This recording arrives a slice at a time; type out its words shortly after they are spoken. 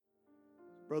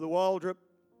Brother Waldrop,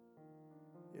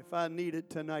 if I need it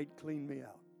tonight, clean me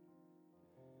out.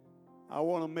 I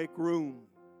want to make room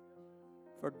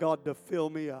for God to fill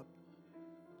me up.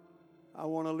 I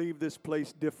want to leave this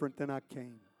place different than I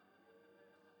came.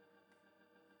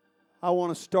 I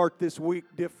want to start this week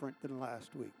different than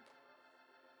last week.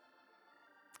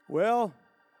 Well,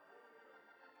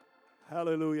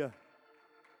 hallelujah.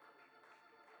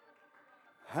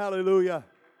 Hallelujah.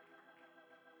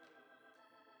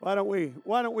 Why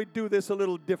don't we do this a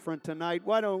little different tonight?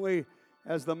 Why don't we,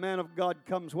 as the man of God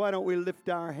comes, why don't we lift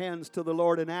our hands to the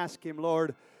Lord and ask Him,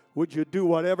 Lord, would you do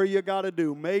whatever you got to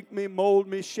do? Make me, mold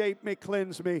me, shape me,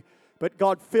 cleanse me. But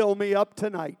God, fill me up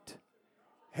tonight.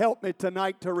 Help me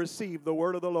tonight to receive the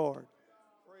word of the Lord.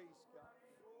 Praise God.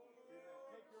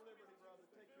 Take your liberty, brother.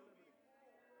 Take your liberty.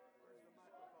 Where's the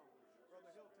microphone? Brother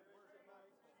Hilton, where's the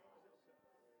microphone?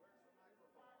 Where's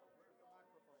the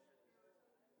microphone?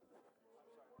 Where's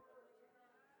the microphone?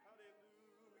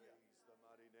 Hallelujah. Praise the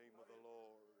mighty name of the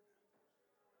Lord.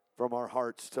 From our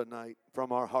hearts tonight,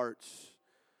 from our hearts,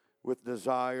 with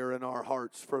desire in our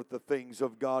hearts for the things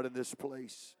of God in this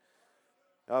place.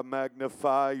 I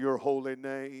magnify your holy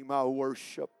name. I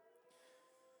worship.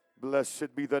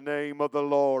 Blessed be the name of the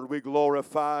Lord. We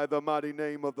glorify the mighty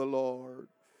name of the Lord.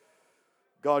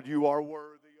 God, you are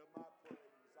worthy of my praise.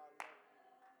 I love you.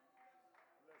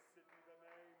 Blessed be the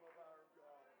name of our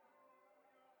God.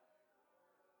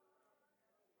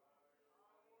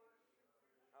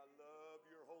 I love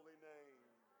your holy name.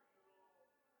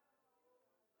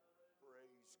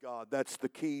 Praise God. That's the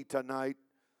key tonight.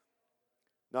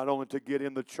 Not only to get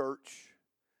in the church,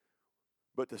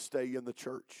 but to stay in the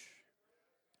church,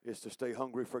 is to stay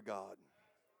hungry for God.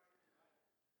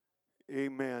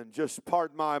 Amen. Just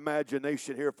pardon my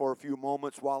imagination here for a few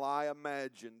moments while I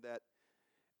imagine that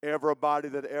everybody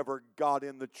that ever got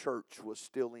in the church was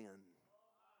still in.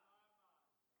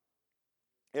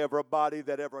 Everybody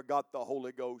that ever got the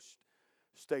Holy Ghost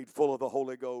stayed full of the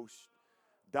Holy Ghost,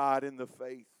 died in the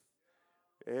faith.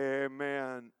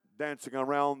 Amen. Dancing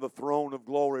around the throne of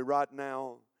glory right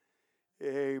now.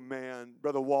 Amen.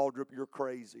 Brother Waldrop, you're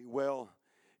crazy. Well,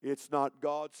 it's not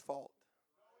God's fault.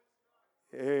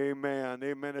 Amen.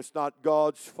 Amen. It's not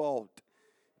God's fault.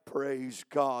 Praise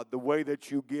God. The way that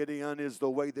you get in is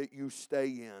the way that you stay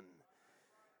in.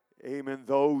 Amen.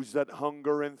 Those that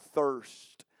hunger and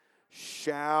thirst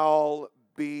shall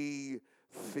be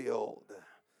filled.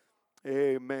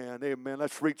 Amen. Amen.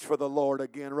 Let's reach for the Lord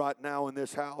again right now in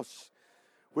this house.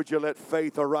 Would you let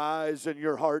faith arise in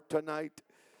your heart tonight?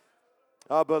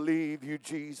 I believe you,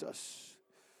 Jesus.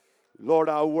 Lord,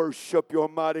 I worship your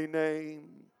mighty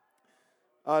name.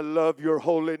 I love your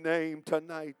holy name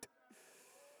tonight.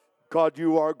 God,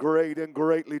 you are great and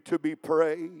greatly to be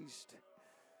praised.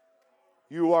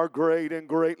 You are great and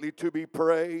greatly to be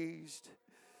praised.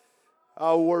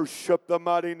 I worship the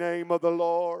mighty name of the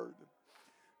Lord.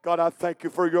 God, I thank you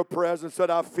for your presence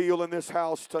that I feel in this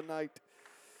house tonight.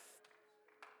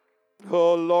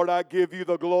 Oh, Lord, I give you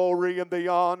the glory and the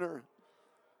honor.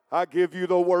 I give you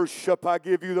the worship. I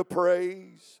give you the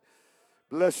praise.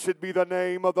 Blessed be the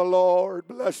name of the Lord.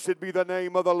 Blessed be the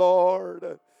name of the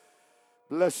Lord.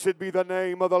 Blessed be the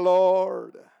name of the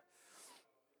Lord.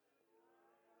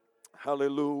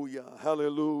 Hallelujah,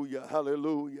 hallelujah,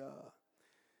 hallelujah.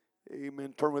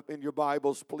 Amen. Turn within your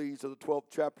Bibles, please, to the 12th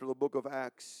chapter of the book of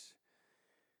Acts.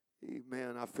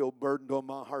 Amen. I feel burdened on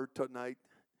my heart tonight.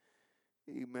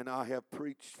 Amen. I have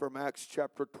preached from Acts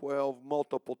chapter 12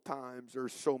 multiple times.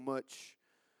 There's so much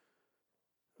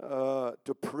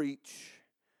to preach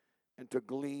and to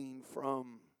glean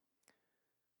from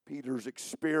Peter's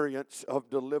experience of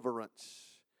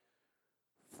deliverance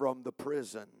from the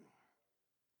prison.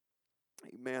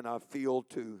 Amen. I feel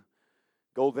to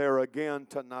go there again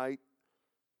tonight,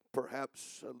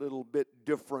 perhaps a little bit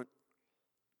different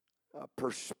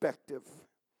perspective.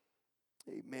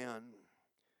 Amen.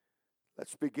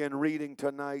 Let's begin reading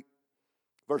tonight.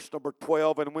 Verse number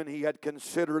 12, and when he had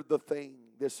considered the thing,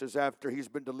 this is after he's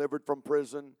been delivered from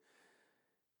prison.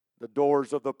 The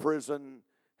doors of the prison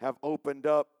have opened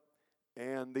up,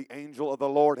 and the angel of the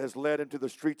Lord has led into the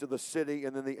streets of the city,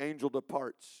 and then the angel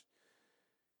departs.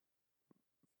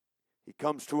 He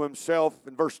comes to himself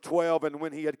in verse 12, and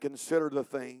when he had considered the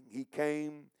thing, he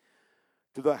came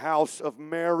to the house of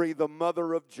Mary, the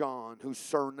mother of John, whose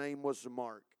surname was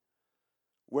Mark,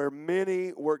 where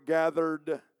many were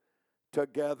gathered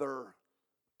together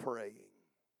praying.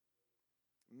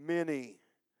 Many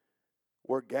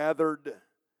were gathered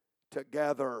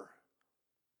together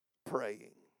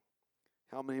praying.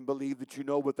 How many believe that you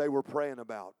know what they were praying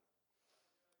about?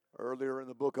 Earlier in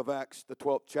the book of Acts, the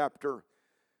 12th chapter,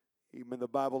 even the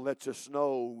Bible lets us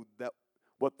know that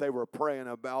What they were praying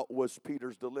about was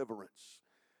Peter's deliverance,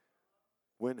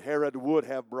 when Herod would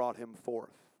have brought him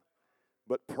forth.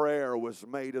 But prayer was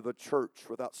made of the church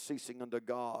without ceasing unto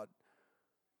God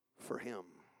for him.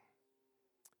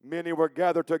 Many were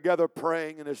gathered together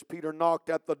praying, and as Peter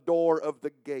knocked at the door of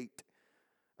the gate,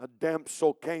 a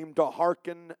damsel came to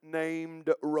hearken named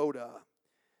Rhoda.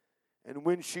 And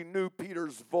when she knew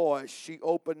Peter's voice, she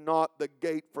opened not the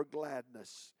gate for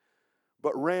gladness,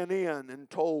 but ran in and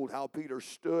told how Peter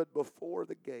stood before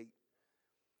the gate.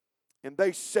 And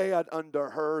they said unto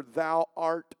her, Thou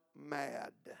art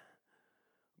mad.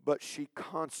 But she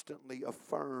constantly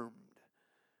affirmed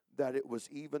that it was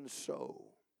even so.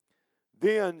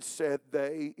 Then said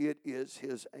they, It is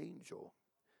his angel.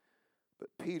 But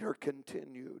Peter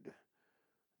continued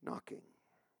knocking.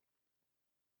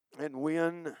 And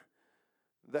when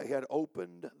they had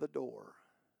opened the door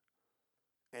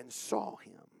and saw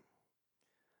him,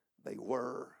 they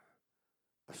were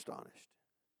astonished.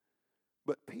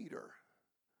 But Peter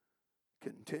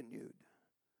continued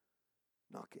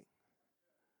knocking.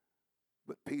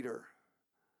 But Peter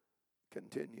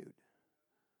continued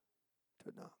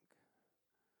to knock.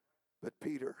 But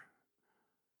Peter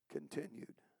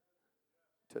continued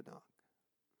to knock.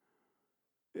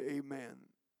 Amen.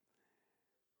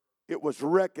 It was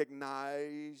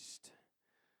recognized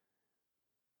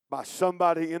by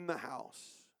somebody in the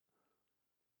house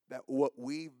that what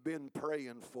we've been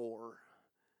praying for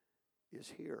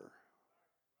is here.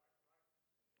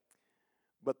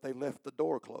 But they left the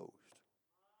door closed.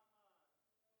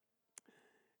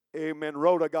 Amen.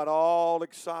 Rhoda got all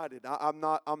excited. I'm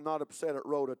not upset at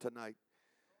Rhoda tonight.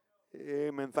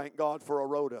 Amen. Thank God for a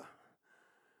Rhoda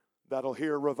that'll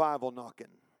hear revival knocking.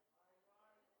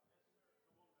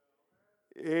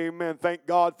 Amen. Thank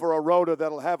God for a Rhoda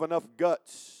that'll have enough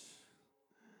guts.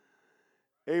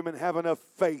 Amen. Have enough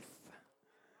faith.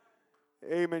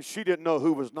 Amen. She didn't know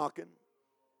who was knocking.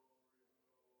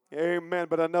 Amen.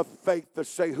 But enough faith to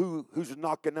say who's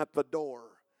knocking at the door.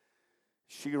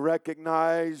 She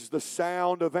recognized the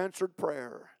sound of answered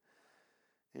prayer.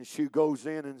 And she goes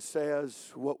in and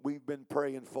says, what we've been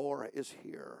praying for is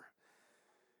here.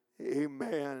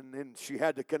 Amen. And she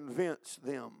had to convince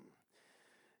them,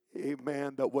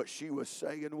 amen, that what she was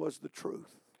saying was the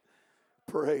truth.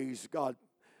 Praise God.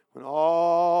 When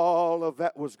all of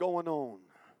that was going on,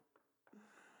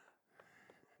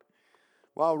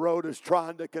 while Rhoda's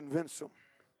trying to convince them,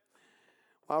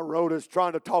 while Rhoda's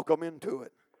trying to talk them into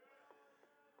it,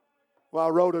 while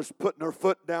Rhoda's putting her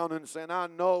foot down and saying, I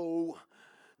know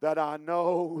that I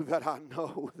know that I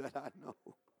know that I know.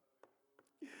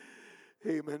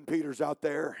 Amen. Peter's out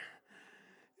there.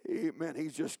 Amen.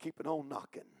 He's just keeping on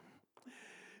knocking.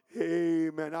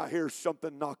 Amen. I hear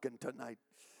something knocking tonight.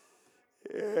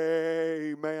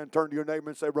 Amen. Turn to your neighbor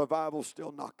and say, revival's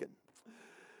still knocking.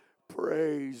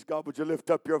 Praise God. Would you lift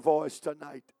up your voice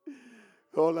tonight?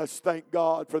 Oh, let's thank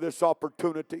God for this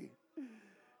opportunity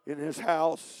in His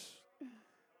house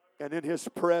and in His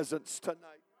presence tonight.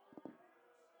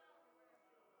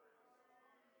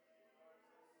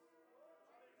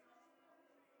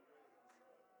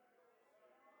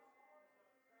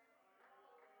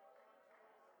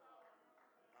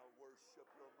 I worship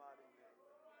your mighty name.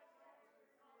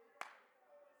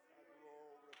 I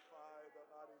glorify the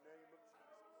mighty name of Jesus.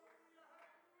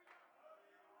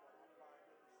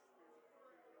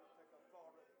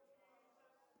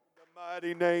 The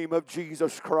mighty name of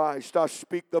Jesus Christ. I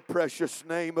speak the precious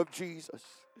name of Jesus.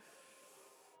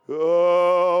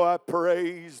 Oh, I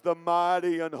praise the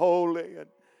mighty and holy and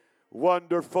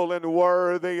wonderful and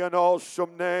worthy and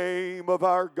awesome name of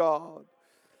our God.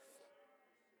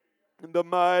 In the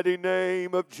mighty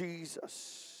name of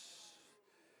Jesus.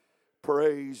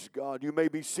 Praise God. You may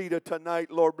be seated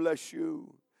tonight. Lord bless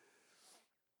you.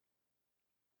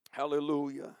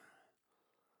 Hallelujah.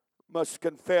 Must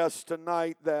confess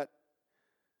tonight that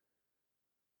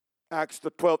Acts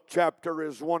the 12th chapter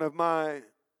is one of my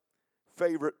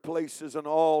favorite places in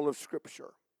all of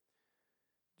Scripture.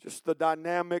 Just the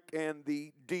dynamic and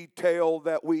the detail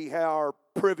that we are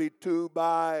privy to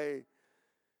by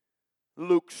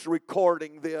Luke's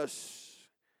recording this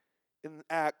in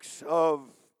Acts of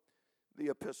the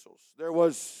epistles. There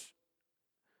was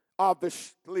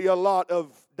obviously a lot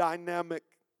of dynamic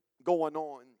going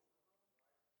on.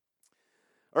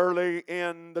 Early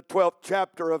in the 12th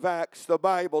chapter of Acts, the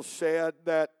Bible said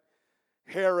that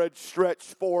Herod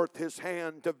stretched forth his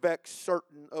hand to vex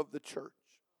certain of the church.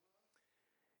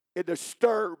 It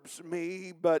disturbs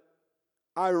me, but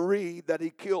I read that he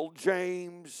killed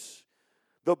James,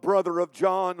 the brother of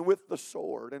John, with the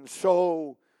sword. And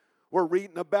so we're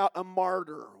reading about a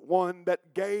martyr, one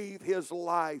that gave his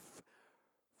life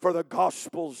for the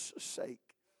gospel's sake.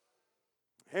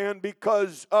 And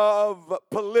because of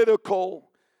political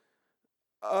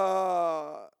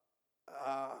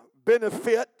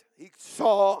benefit,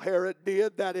 Herod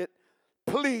did, that it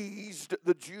pleased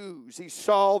the Jews. He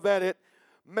saw that it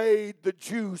made the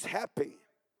Jews happy.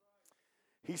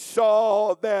 He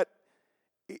saw that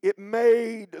it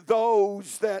made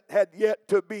those that had yet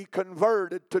to be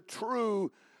converted to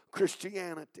true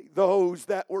Christianity, those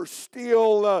that were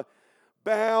still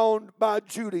bound by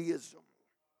Judaism.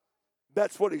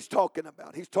 That's what he's talking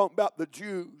about. He's talking about the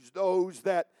Jews, those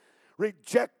that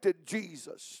rejected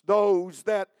Jesus, those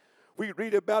that we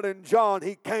read about in John.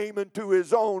 He came into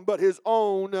his own, but his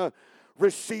own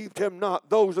received him not.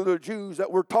 Those are the Jews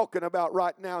that we're talking about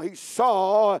right now. He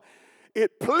saw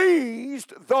it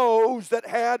pleased those that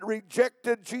had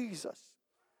rejected Jesus.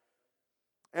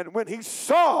 And when he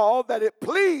saw that it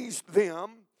pleased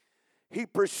them, he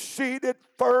proceeded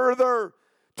further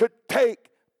to take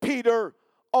Peter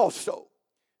also.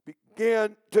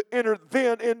 Began to enter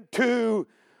then into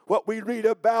what we read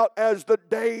about as the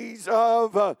days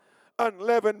of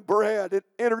unleavened bread. It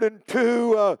entered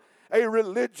into a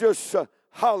religious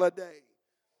holiday.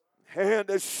 And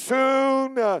as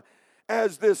soon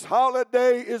as this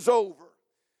holiday is over,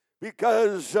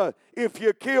 because if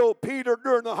you kill Peter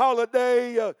during the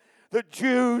holiday, the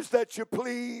Jews that you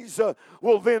please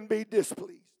will then be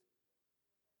displeased.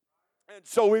 And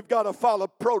so we've got to follow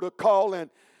protocol, and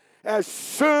as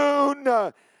soon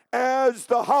as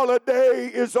the holiday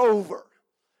is over,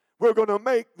 we're going to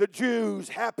make the Jews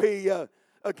happy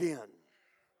again.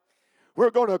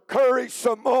 We're going to curry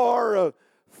some more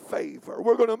favor.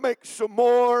 We're going to make some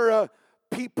more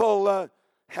people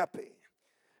happy.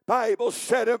 Bible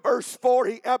said in verse 4,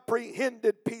 he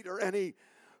apprehended Peter and he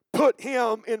put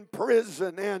him in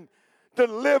prison and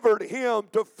delivered him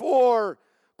to 4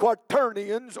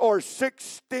 quaternions or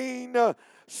 16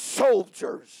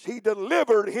 soldiers. He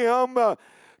delivered him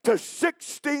to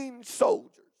 16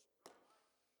 soldiers.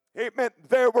 Amen.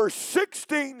 There were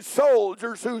 16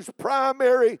 soldiers whose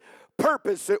primary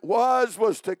purpose it was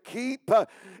to keep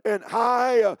an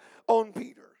eye on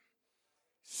Peter.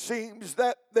 Seems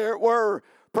that there were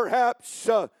perhaps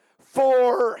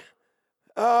 4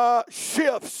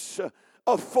 shifts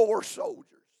of 4 soldiers.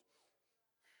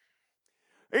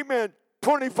 Amen.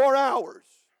 24 hours.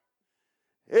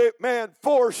 Amen.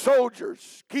 4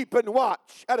 soldiers keeping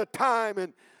watch at a time,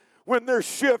 and when their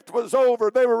shift was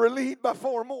over, they were relieved by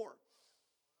 4 more.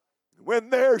 When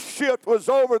their shift was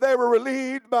over, they were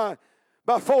relieved by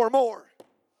 4 more.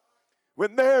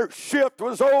 When their shift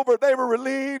was over, they were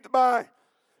relieved by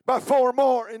 4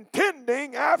 more,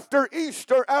 intending after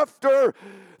Easter, after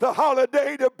the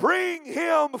holiday, to bring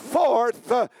him forth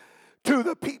to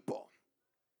the people.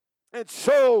 And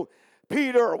so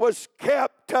Peter was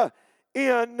kept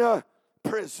in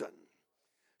prison.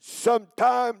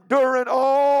 Sometime during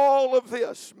all of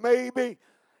this, maybe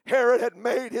Herod had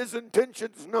made his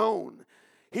intentions known.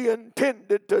 He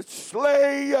intended to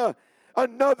slay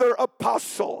another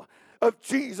apostle of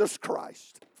Jesus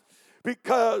Christ,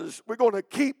 because we're going to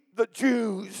keep the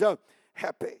Jews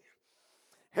happy.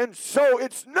 And so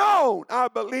it's known, I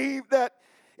believe, that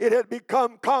it had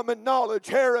become common knowledge.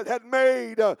 Herod had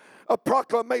made a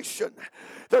proclamation.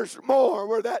 There's more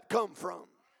where that come from.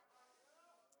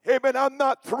 Amen. I'm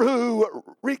not through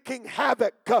wreaking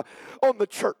havoc on the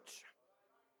church.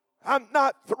 I'm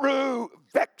not through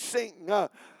vexing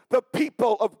the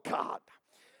people of God.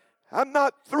 I'm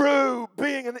not through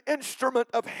being an instrument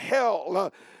of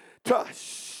hell to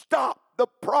stop the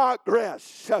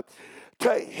progress,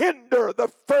 to hinder the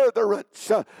furtherance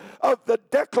of the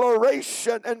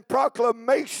declaration and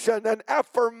proclamation and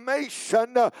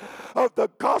affirmation of the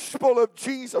gospel of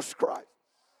Jesus Christ.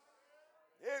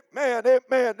 Amen,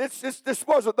 amen. This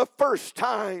wasn't the first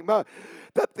time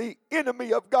that the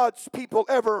enemy of God's people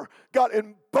ever got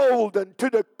emboldened to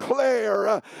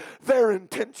declare their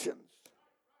intentions.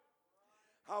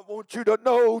 I want you to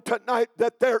know tonight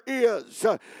that there is,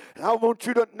 and I want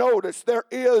you to notice there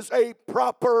is a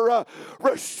proper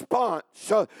response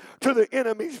to the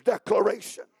enemy's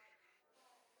declaration.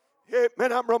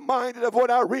 Amen. I'm reminded of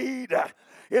what I read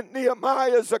in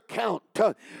Nehemiah's account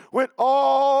when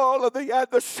all of the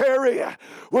adversary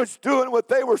was doing what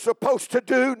they were supposed to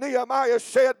do. Nehemiah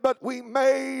said, but we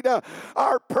made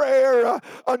our prayer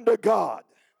unto God.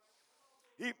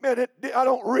 Amen. I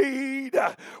don't read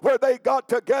where they got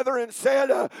together and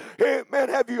said, amen,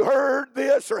 have you heard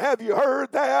this or have you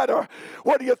heard that? Or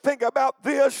what do you think about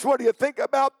this? What do you think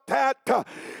about that?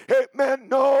 Amen.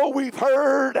 No, we've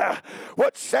heard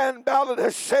what Sanballat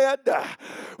has said.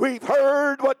 We've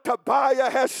heard what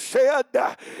Tobiah has said.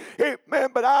 Amen.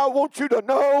 But I want you to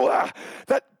know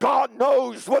that God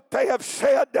knows what they have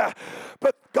said.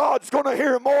 But God's going to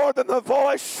hear more than the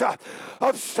voice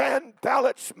of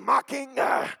Sanballat's mocking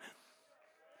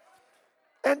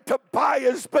and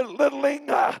Tobiah's belittling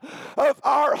of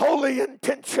our holy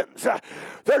intentions.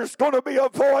 There's going to be a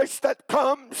voice that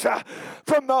comes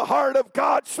from the heart of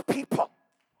God's people.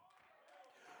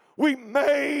 We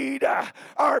made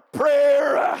our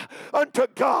prayer unto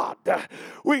God.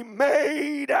 We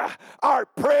made our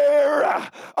prayer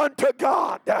unto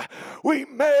God. We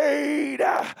made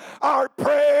our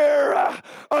prayer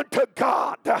unto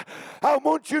God. I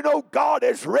want you to know God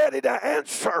is ready to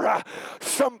answer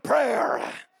some prayer.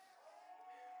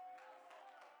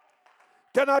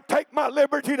 Can I take my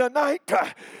liberty tonight?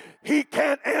 He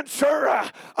can't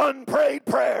answer unprayed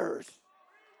prayers.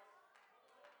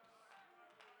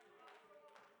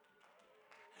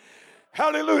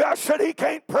 Hallelujah. I said he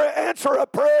can't answer a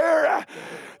prayer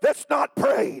that's not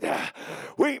prayed.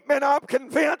 I'm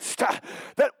convinced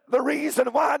that the reason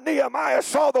why Nehemiah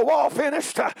saw the wall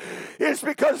finished is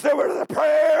because there was a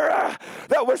prayer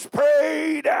that was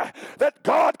prayed that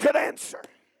God could answer.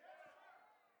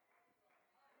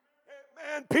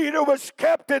 And Peter was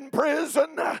kept in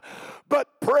prison,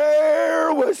 but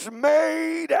prayer was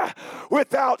made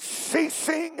without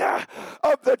ceasing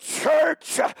of the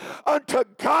church unto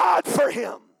God for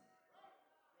him.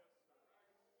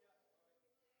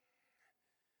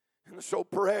 And so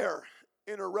prayer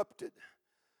interrupted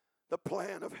the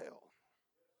plan of hell.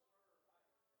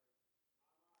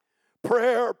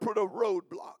 Prayer put a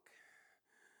roadblock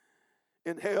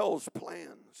in hell's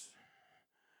plans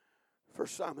for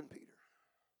Simon Peter.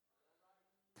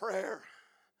 Prayer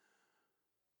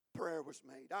was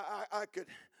made. I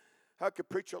could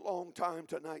preach a long time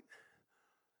tonight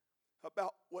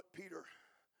about what Peter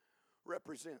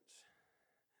represents.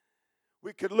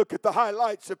 We could look at the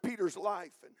highlights of Peter's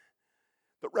life and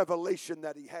the revelation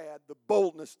that he had, the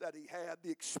boldness that he had, the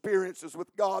experiences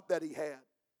with God that he had.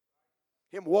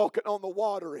 Him walking on the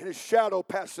water and his shadow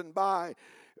passing by,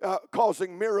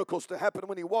 causing miracles to happen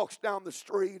when he walks down the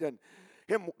street, and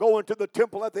him going to the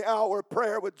temple at the hour of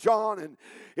prayer with John, and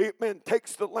amen,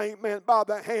 takes the lame man by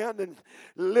the hand and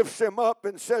lifts him up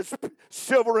and says,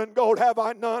 silver and gold have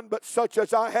I none, but such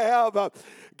as I have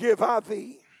give I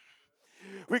thee.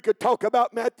 We could talk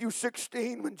about Matthew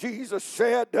 16 when Jesus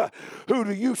said, who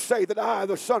do you say that I,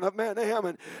 the Son of Man, am?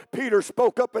 And Peter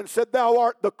spoke up and said, thou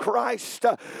art the Christ,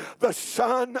 the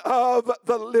Son of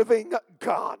the living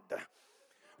God.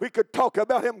 We could talk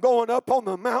about him going up on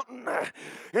the mountain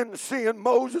and seeing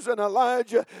Moses and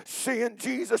Elijah, seeing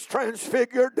Jesus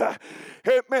transfigured.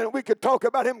 Amen. We could talk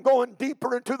about him going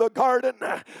deeper into the garden.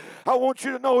 I want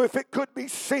you to know, if it could be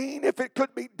seen, if it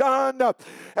could be done,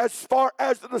 as far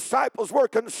as the disciples were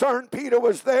concerned, Peter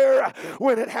was there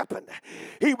when it happened.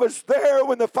 He was there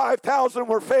when the 5,000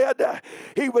 were fed.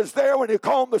 He was there when he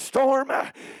calmed the storm.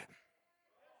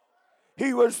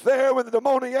 He was there when the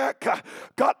demoniac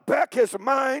got back his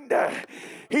mind.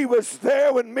 He was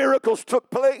there when miracles took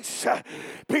place.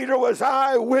 Peter was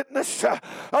eyewitness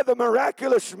of the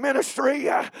miraculous ministry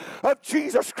of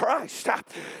Jesus Christ.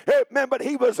 Amen. But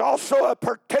he was also a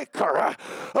partaker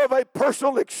of a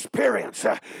personal experience.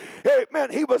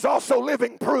 Amen. He was also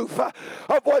living proof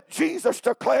of what Jesus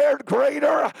declared,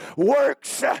 greater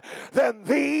works than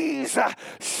these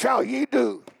shall ye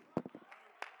do.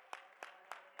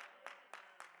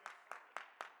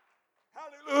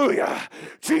 Hallelujah.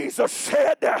 Jesus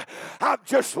said, I've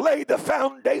just laid the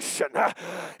foundation.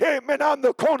 Amen. I'm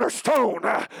the cornerstone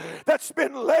that's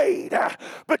been laid.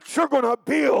 But you're going to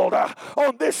build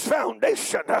on this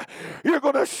foundation. You're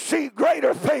going to see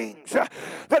greater things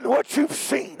than what you've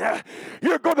seen.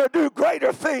 You're going to do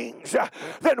greater things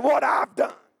than what I've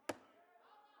done.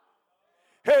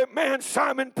 Amen.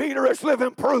 Simon Peter is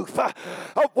living proof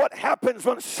of what happens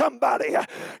when somebody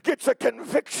gets a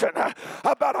conviction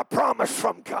about a promise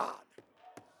from God.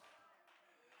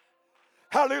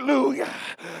 Hallelujah.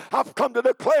 I've come to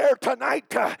declare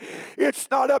tonight, it's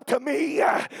not up to me,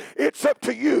 it's up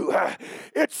to you.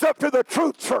 It's up to the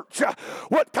Truth Church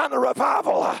what kind of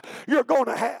revival you're going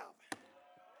to have.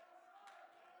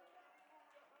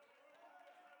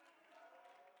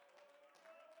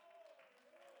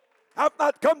 I've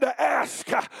not come to ask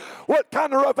what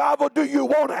kind of revival do you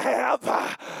want to have.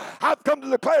 I've come to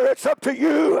declare it's up to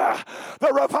you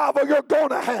the revival you're going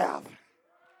to have.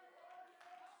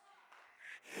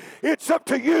 It's up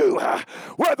to you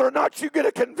whether or not you get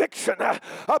a conviction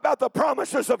about the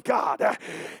promises of God.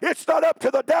 It's not up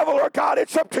to the devil or God.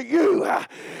 It's up to you.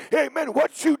 Amen.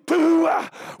 What you do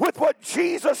with what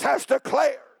Jesus has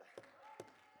declared.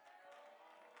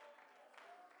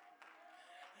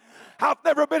 I've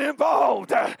never been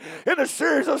involved in a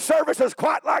series of services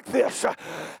quite like this.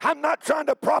 I'm not trying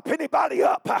to prop anybody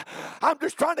up. I'm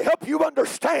just trying to help you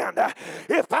understand.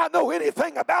 If I know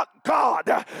anything about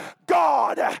God,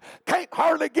 God can't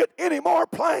hardly get any more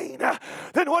plain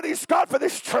than what He's got for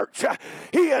this church.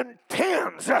 He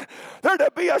intends there to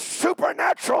be a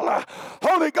supernatural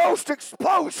Holy Ghost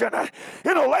explosion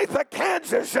in Olathe,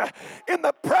 Kansas in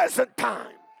the present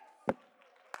time.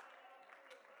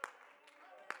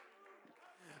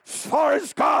 As far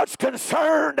as God's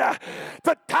concerned,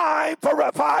 the time for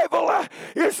revival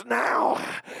is now.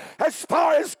 As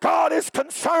far as God is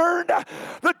concerned,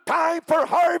 the time for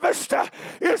harvest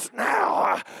is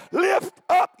now. Lift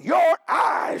up your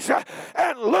eyes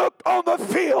and look on the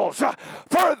fields,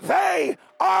 for they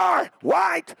are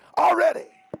white already.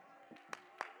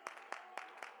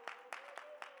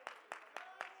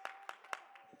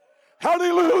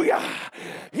 Hallelujah.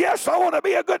 Yes, I want to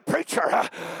be a good preacher,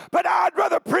 but I'd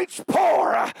rather preach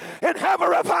poor and have a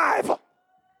revival.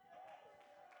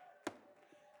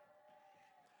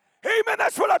 Amen.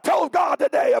 That's what I told God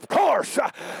today. Of course,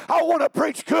 I want to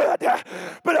preach good,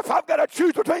 but if I've got to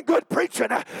choose between good preaching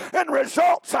and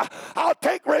results, I'll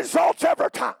take results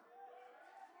every time.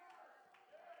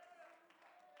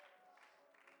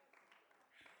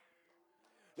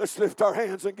 Let's lift our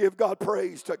hands and give God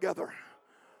praise together.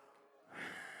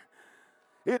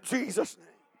 In Jesus' name.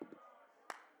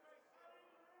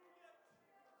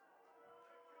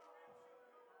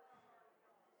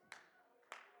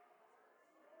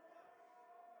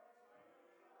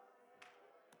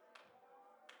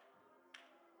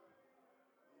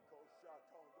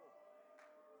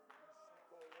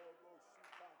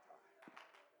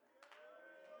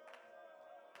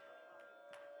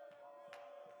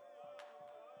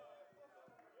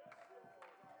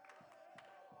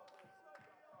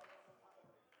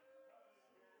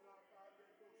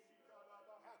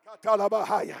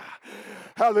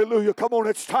 Hallelujah. Come on,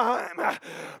 it's time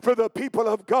for the people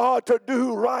of God to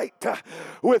do right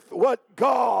with what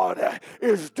God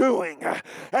is doing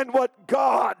and what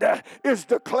God is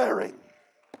declaring.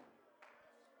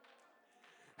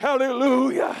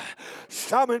 Hallelujah.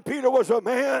 Simon Peter was a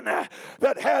man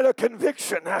that had a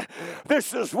conviction.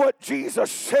 This is what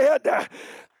Jesus said.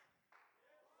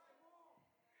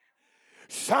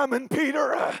 Simon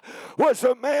Peter was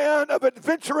a man of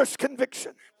adventurous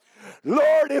conviction.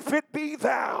 Lord, if it be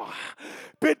thou,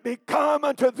 bid me come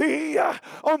unto thee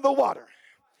on the water.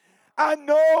 I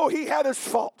know he had his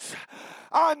faults.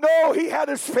 I know he had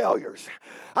his failures.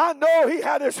 I know he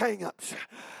had his hang-ups.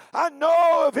 I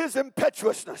know of his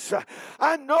impetuousness.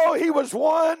 I know he was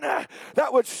one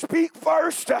that would speak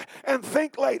first and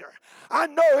think later. I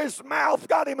know his mouth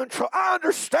got him in trouble. I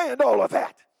understand all of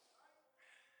that.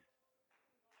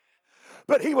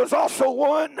 But he was also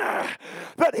one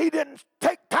that he didn't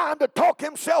take time to talk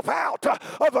himself out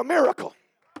of a miracle.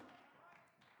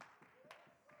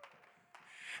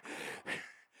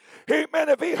 Amen.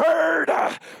 If he heard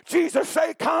Jesus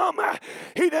say, come,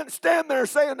 he didn't stand there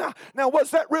saying, now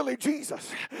was that really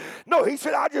Jesus? No, he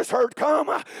said, I just heard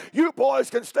come. You boys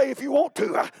can stay if you want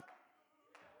to.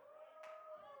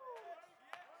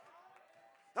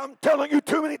 I'm telling you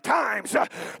too many times,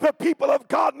 the people of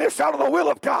God miss out on the will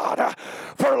of God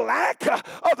for lack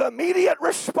of immediate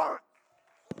response.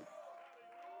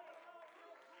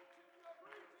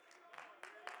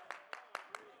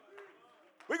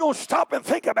 We're going to stop and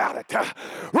think about it.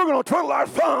 We're going to twiddle our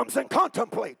thumbs and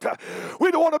contemplate.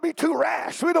 We don't want to be too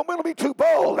rash. We don't want to be too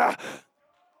bold.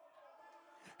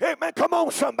 Amen. Come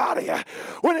on, somebody.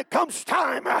 When it comes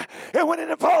time and when it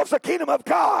involves the kingdom of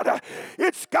God,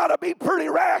 it's got to be pretty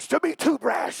rash to be too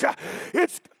brash.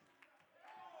 It's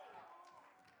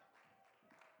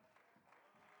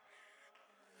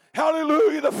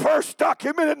hallelujah, the first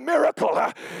documented miracle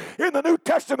in the New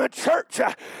Testament church,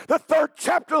 the 3rd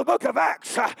chapter of the book of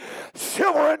Acts.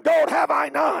 Silver and gold have I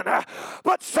none,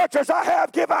 but such as I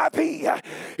have give I thee.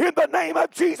 In the name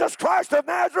of Jesus Christ of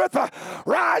Nazareth,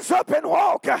 rise up and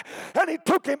walk. And he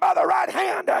took him by the right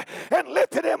hand and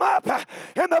lifted him up.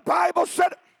 And the Bible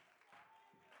said,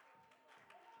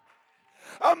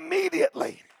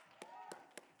 immediately.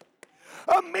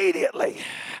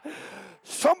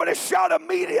 Somebody shout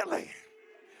immediately.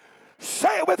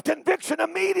 Say it with conviction,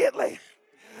 immediately.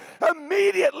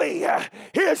 Immediately,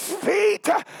 his feet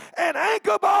and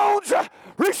ankle bones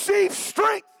receive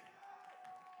strength.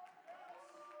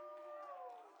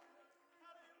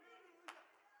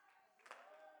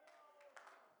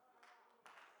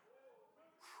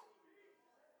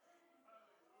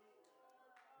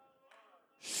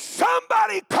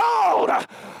 Somebody called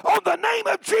on the name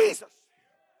of Jesus.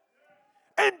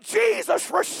 And Jesus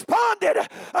responded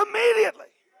immediately.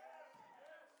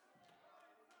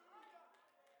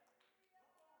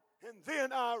 And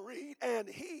then I read, and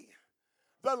he,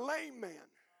 the lame man,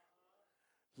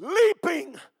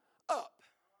 leaping up.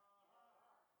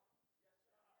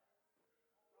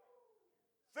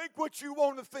 Think what you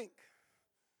want to think.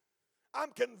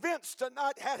 I'm convinced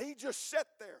tonight, had he just sat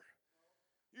there,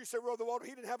 you say, Brother Walter,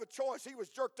 he didn't have a choice. He was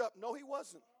jerked up. No, he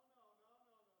wasn't.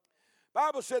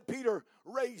 Bible said Peter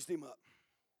raised him up,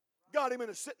 got him in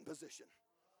a sitting position,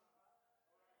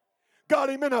 got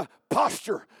him in a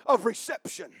posture of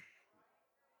reception.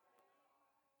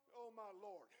 Oh, my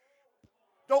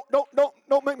Lord.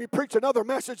 Don't make me preach another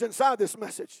message inside this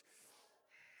message.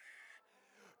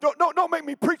 Don't make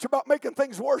me preach about making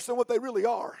things worse than what they really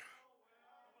are.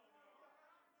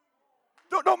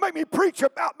 Don't make me preach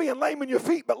about being lame in your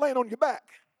feet but laying on your back.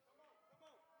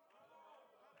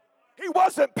 He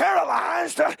wasn't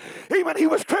paralyzed, even he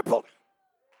was crippled.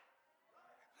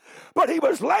 But he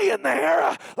was laying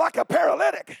there like a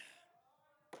paralytic.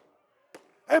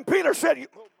 And Peter said,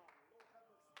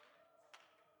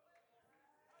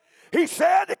 he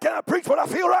said, can I preach what I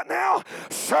feel right now?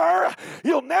 Sir,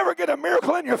 you'll never get a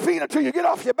miracle in your feet until you get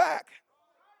off your back.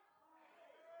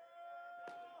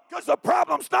 Because the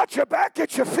problem's not your back,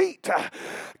 it's your feet.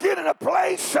 Get in a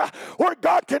place where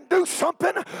God can do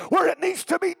something where it needs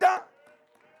to be done.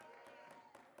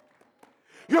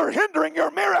 You're hindering your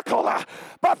miracle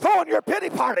by throwing your pity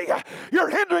party. You're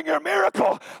hindering your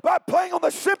miracle by playing on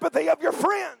the sympathy of your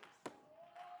friends.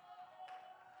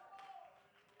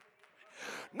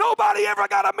 Nobody ever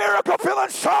got a miracle feeling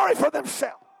sorry for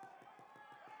themselves.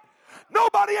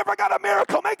 Nobody ever got a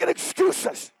miracle making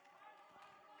excuses.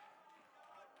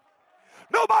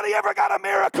 Nobody ever got a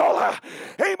miracle,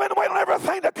 amen, waiting on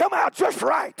everything to come out just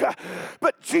right.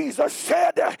 But Jesus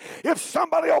said, if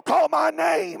somebody will call my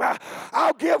name,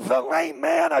 I'll give the lame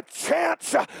man a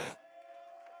chance.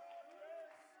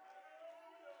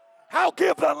 I'll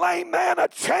give the lame man a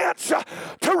chance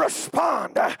to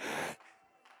respond.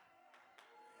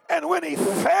 And when he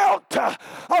felt a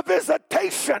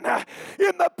visitation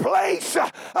in the place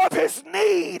of his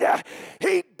need,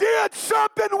 he did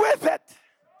something with it.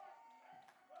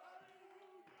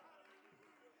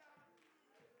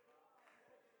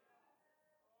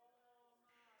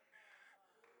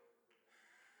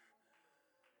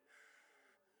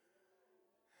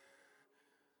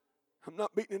 I'm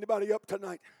not beating anybody up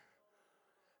tonight.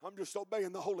 I'm just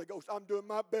obeying the Holy Ghost. I'm doing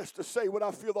my best to say what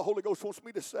I feel the Holy Ghost wants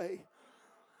me to say.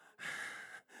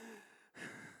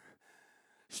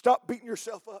 Stop beating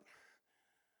yourself up.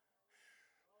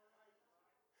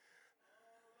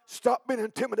 Stop being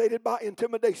intimidated by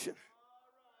intimidation.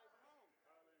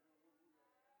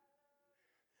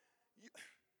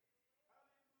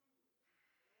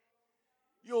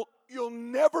 You'll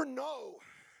never know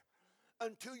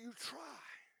until you try.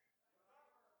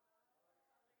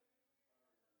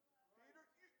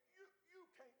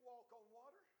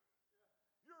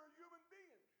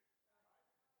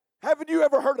 Haven't you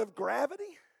ever heard of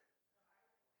gravity?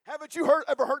 Haven't you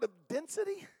ever heard of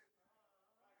density?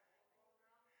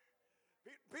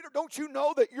 Peter, don't you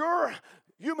know that your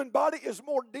human body is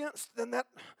more dense than that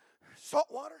salt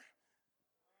water?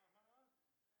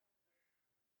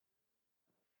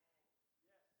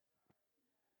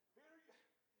 Peter,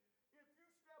 if you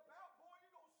step out, boy,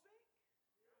 you're going to sink.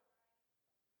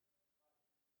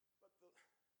 But Peter,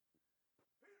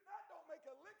 that don't make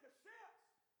a lick of sense.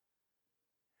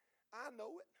 I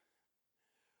know it.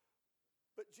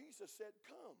 But Jesus said,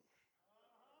 come.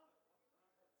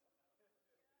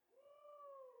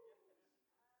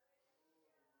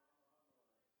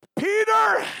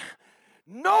 Peter,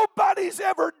 nobody's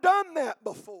ever done that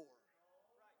before.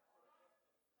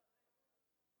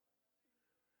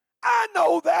 I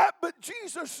know that, but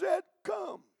Jesus said,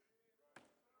 come.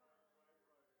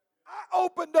 I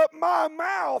opened up my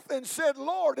mouth and said,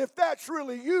 Lord, if that's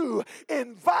really you,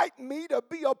 invite me to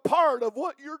be a part of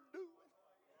what you're doing.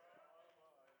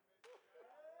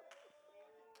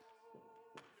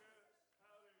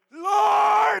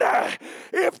 Lord,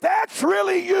 if that's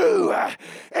really you,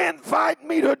 invite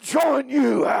me to join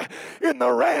you in the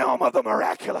realm of the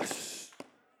miraculous.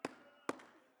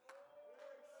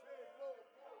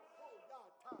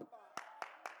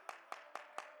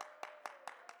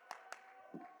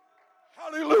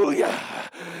 Hallelujah.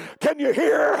 Can you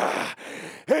hear,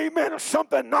 amen,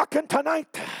 something knocking tonight?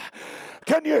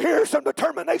 Can you hear some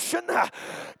determination?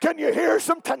 Can you hear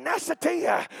some tenacity?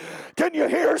 Can you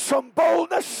hear some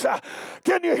boldness?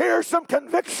 Can you hear some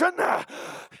conviction?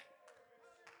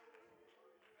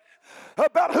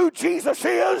 about who Jesus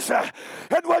is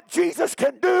and what Jesus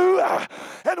can do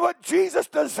and what Jesus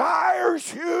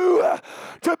desires you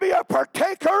to be a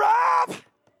partaker of?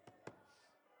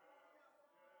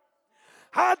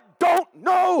 I don't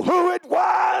know who it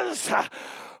was,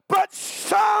 but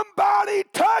somebody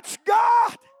touched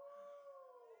God.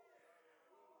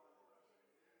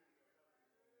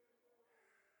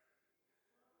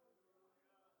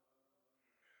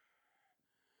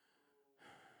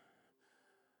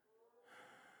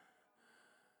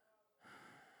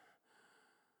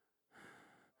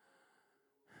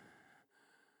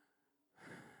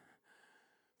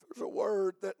 There's a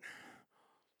word that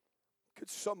could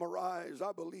summarize,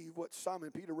 I believe, what Simon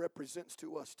Peter represents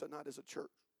to us tonight as a church.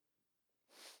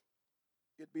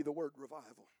 It'd be the word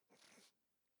revival.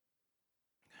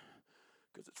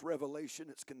 Because it's revelation,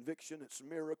 it's conviction, it's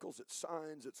miracles, it's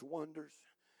signs, it's wonders,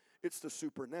 it's the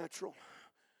supernatural.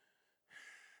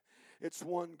 It's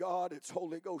one God, it's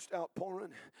Holy Ghost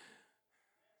outpouring.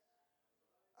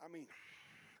 I mean,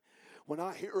 when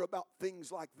I hear about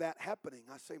things like that happening,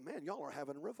 I say, man, y'all are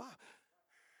having a revival.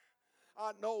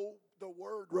 I know the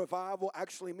word revival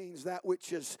actually means that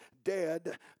which is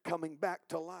dead coming back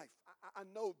to life. I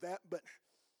know that, but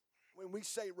when we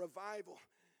say revival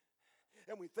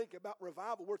and we think about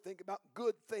revival, we're thinking about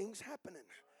good things happening.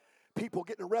 People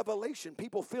getting a revelation,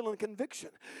 people feeling conviction,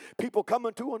 people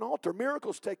coming to an altar,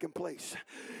 miracles taking place.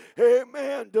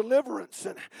 Amen. Deliverance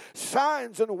and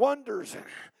signs and wonders.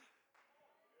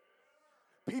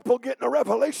 People getting a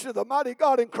revelation of the mighty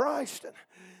God in Christ.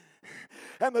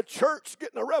 And the church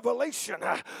getting a revelation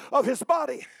of his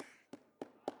body.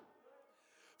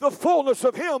 The fullness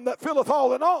of him that filleth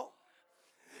all in all.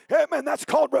 Amen. That's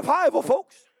called revival,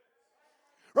 folks.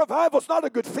 Revival's not a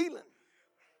good feeling.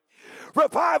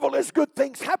 Revival is good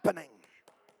things happening.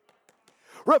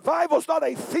 Revival's not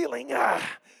a feeling.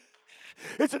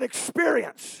 It's an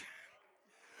experience.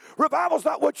 Revival's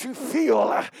not what you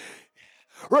feel.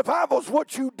 Revival's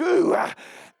what you do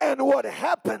and what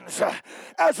happens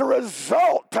as a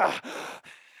result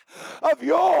of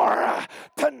your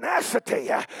tenacity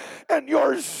and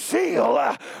your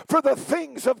zeal for the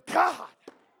things of God.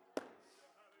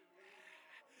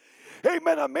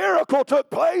 Amen. A miracle took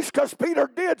place because Peter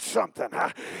did something.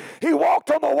 He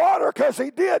walked on the water because he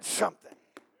did something.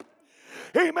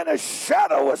 Amen. His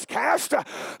shadow was cast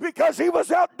because he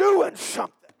was out doing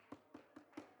something.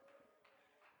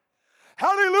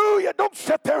 Hallelujah. Don't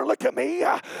sit there and look at me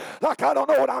like I don't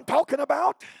know what I'm talking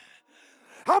about.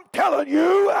 I'm telling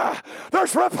you,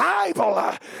 there's revival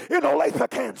in Olathe,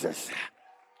 Kansas.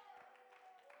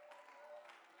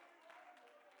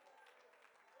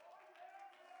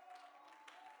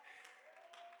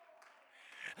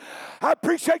 I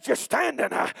appreciate you standing.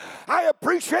 I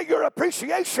appreciate your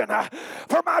appreciation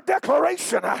for my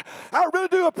declaration. I really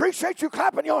do appreciate you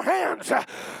clapping your hands.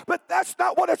 But that's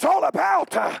not what it's all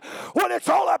about. What it's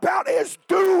all about is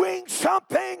doing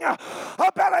something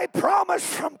about a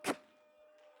promise from God.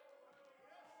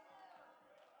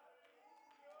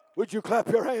 Would you clap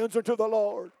your hands unto the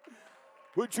Lord?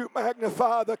 Would you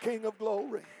magnify the King of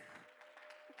glory?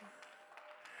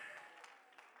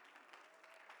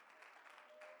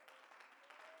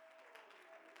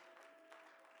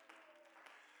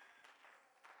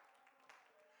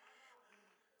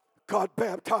 God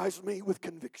baptized me with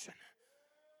conviction.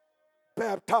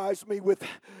 Baptized me with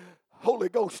Holy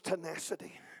Ghost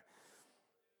tenacity.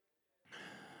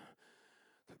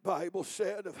 The Bible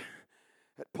said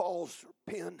at Paul's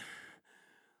pen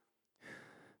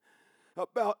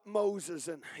about Moses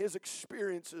and his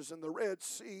experiences in the Red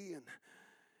Sea. And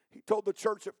he told the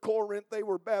church of Corinth they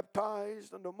were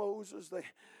baptized unto Moses.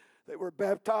 They were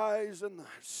baptized in the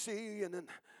sea and in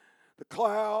the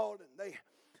cloud. And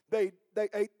they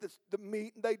ate the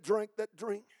meat and they drank that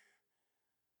drink.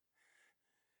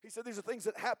 He said these are things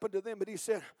that happened to them, but he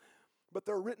said, but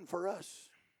they're written for us.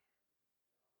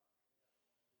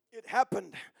 It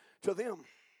happened to them,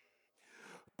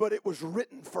 but it was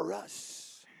written for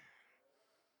us.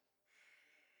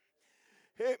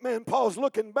 Amen. Paul's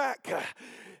looking back.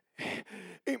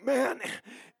 Amen.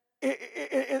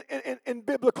 In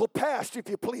biblical past, if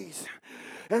you please,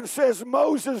 and says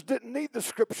Moses didn't need the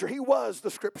scripture. He was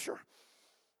the scripture.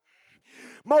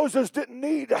 Moses didn't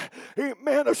need,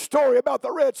 amen, a story about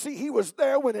the Red Sea. He was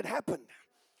there when it happened.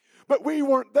 But we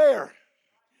weren't there.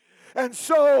 And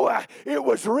so it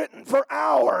was written for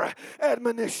our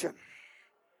admonition.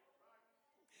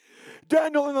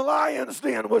 Daniel in the lion's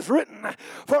den was written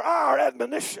for our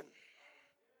admonition.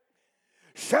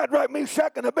 Shadrach,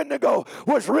 Meshach, and Abednego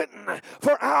was written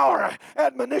for our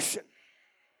admonition.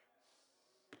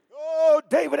 Oh,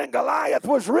 David and Goliath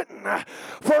was written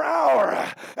for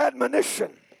our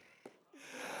admonition.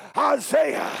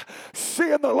 Isaiah,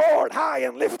 seeing the Lord high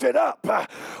and lifted up,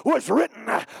 was written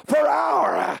for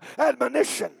our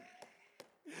admonition.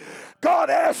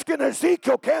 God asking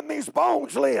Ezekiel, can these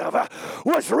bones live,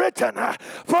 was written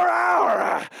for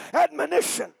our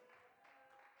admonition.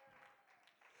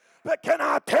 But can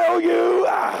I tell you,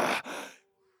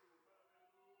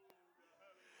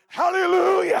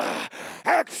 hallelujah,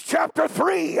 Acts chapter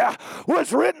 3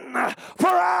 was written for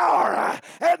our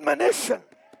admonition.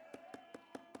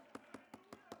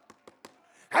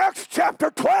 Acts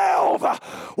chapter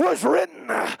 12 was written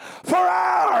for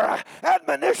our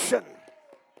admonition.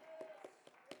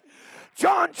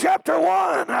 John chapter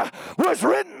 1 was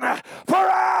written for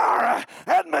our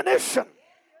admonition.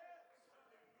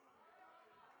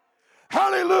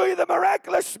 Hallelujah, the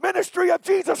miraculous ministry of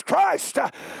Jesus Christ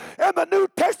and the New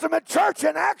Testament church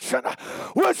in action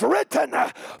was written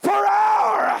for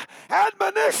our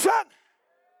admonition.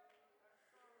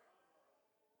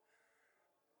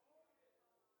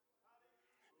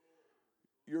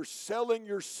 You're selling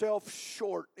yourself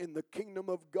short in the kingdom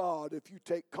of God if you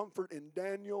take comfort in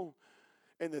Daniel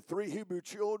and the 3 Hebrew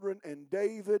children and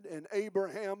David and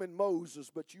Abraham and Moses,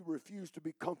 but you refuse to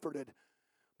be comforted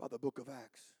by the book of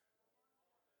Acts.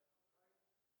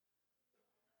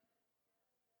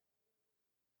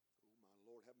 Oh,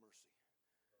 my Lord, have mercy.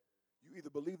 You either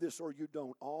believe this or you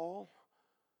don't. All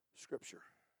Scripture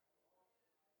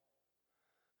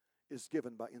is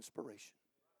given by inspiration.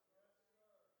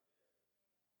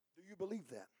 Do you believe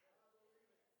that?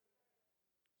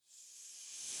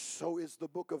 So is the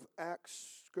book of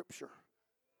Acts Scripture.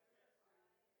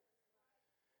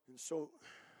 And so,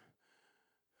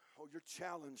 you're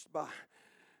challenged by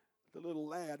the little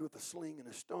lad with a sling and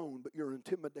a stone, but you're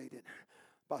intimidated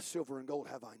by silver and gold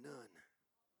have I none.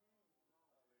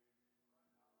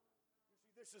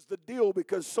 This is the deal,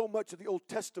 because so much of the Old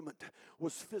Testament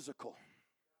was physical.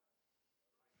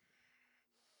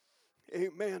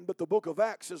 Amen. But the book of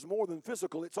Acts is more than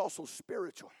physical, it's also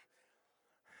spiritual.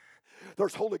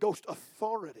 There's Holy Ghost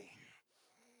authority.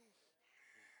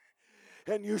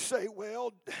 And you say,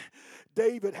 well,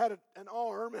 David had an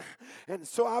arm, and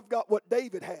so I've got what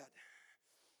David had.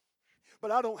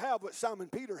 But I don't have what Simon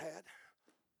Peter had.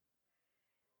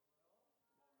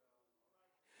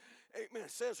 Amen.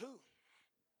 Says who?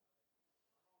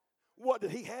 What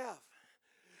did he have?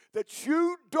 That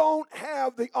you don't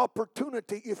have the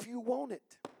opportunity if you want it.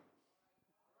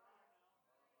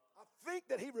 I think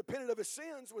that he repented of his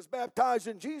sins, was baptized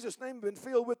in Jesus' name, and been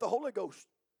filled with the Holy Ghost.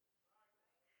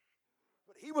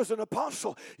 But he was an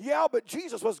apostle. Yeah, but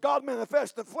Jesus was God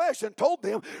manifest in flesh and told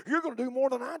them, you're going to do more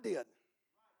than I did.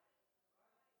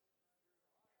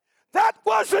 That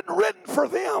wasn't written for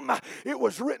them. It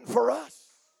was written for us.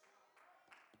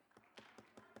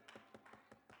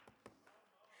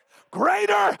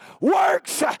 Greater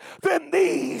works than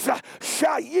these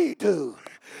shall ye do.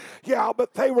 Yeah,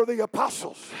 but they were the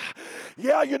apostles.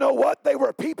 Yeah, you know what? They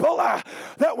were people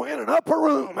that were in an upper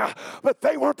room, but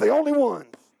they weren't the only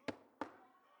ones.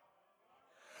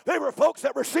 They were folks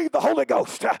that received the Holy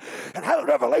Ghost and had a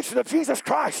revelation of Jesus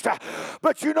Christ.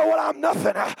 But you know what? I'm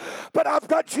nothing, but I've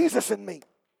got Jesus in me.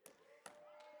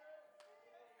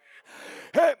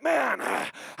 Hey, man,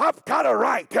 I've got a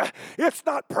right. It's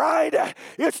not pride.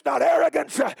 It's not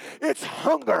arrogance. It's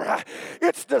hunger.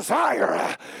 It's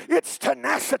desire. It's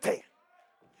tenacity.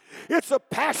 It's a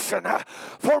passion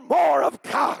for more of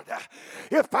God.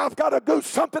 If I've got to do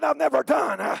something I've never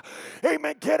done,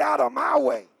 amen, get out of my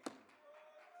way.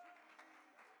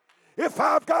 If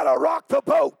I've got to rock the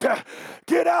boat,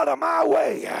 get out of my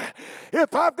way.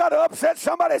 If I've got to upset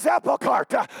somebody's apple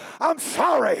cart, I'm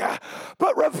sorry.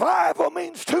 But revival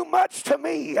means too much to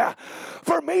me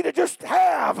for me to just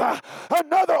have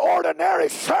another ordinary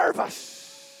service.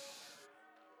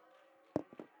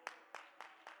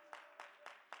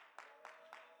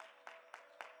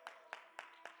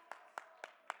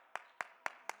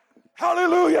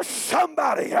 Hallelujah.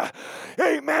 Somebody,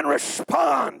 amen,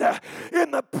 respond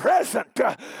in the present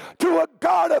to a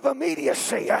God of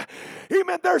immediacy.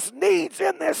 Amen. There's needs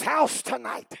in this house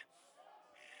tonight.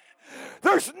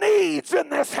 There's needs in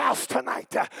this house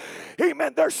tonight.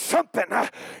 Amen. There's something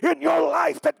in your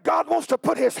life that God wants to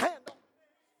put his hand on.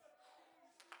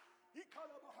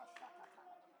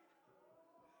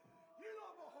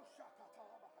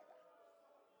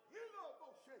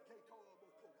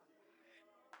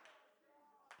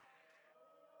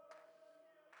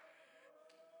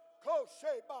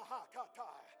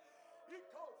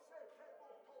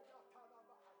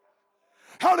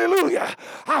 Hallelujah.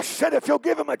 I said if you'll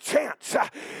give him a chance,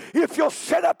 if you'll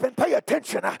sit up and pay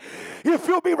attention, if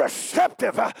you'll be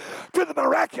receptive to the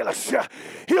miraculous,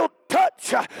 he'll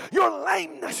touch your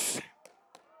lameness.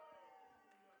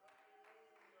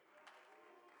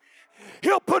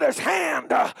 He'll put his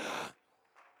hand on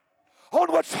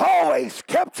what's always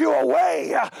kept you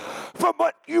away from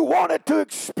what you wanted to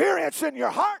experience in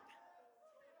your heart.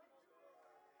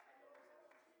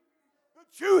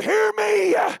 But you hear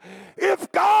me?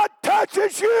 If God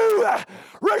touches you,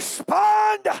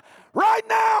 respond right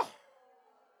now.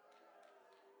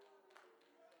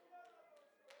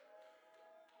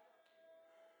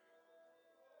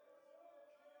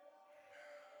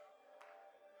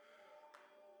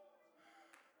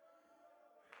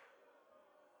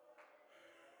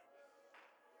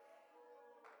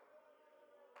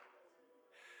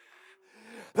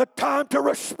 The time to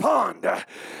respond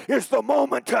is the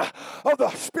moment of the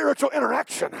spiritual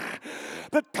interaction.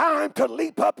 The time to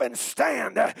leap up and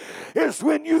stand is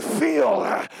when you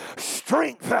feel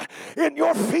strength in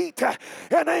your feet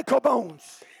and ankle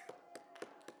bones.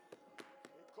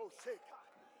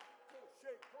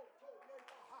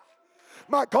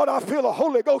 My God, I feel a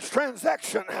Holy Ghost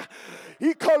transaction.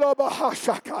 Keep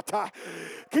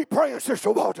praying,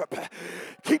 Sister Walter.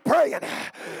 Keep praying.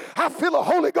 I feel a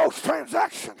Holy Ghost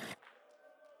transaction.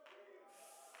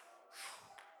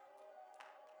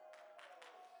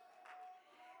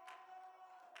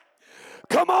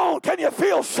 Come on, can you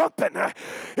feel something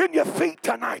in your feet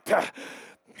tonight?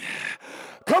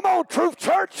 Come on, Truth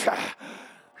Church.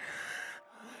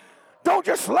 Don't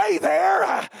just lay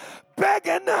there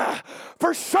begging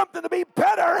for something to be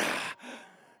better.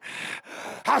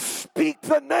 I speak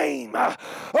the name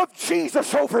of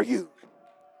Jesus over you.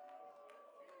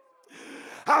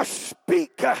 I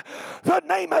speak the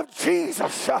name of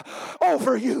Jesus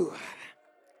over you.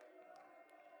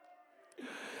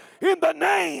 In the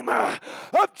name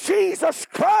of Jesus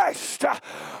Christ.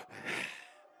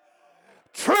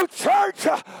 Truth Church,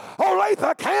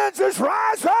 Olathe, Kansas,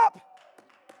 rise up.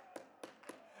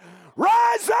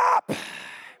 Rise up.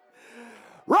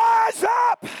 Rise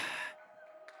up.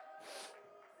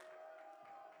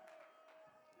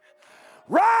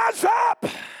 Rise up.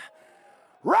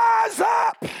 Rise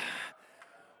up.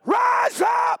 Rise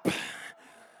up.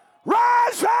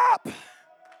 Rise up.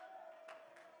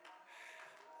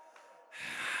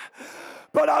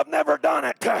 But I've never done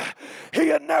it. He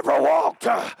had never walked,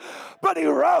 but he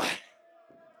rode.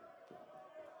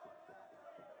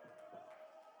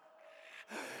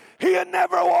 He had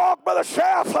never walked by the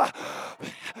shaft,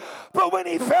 but when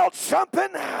he felt something,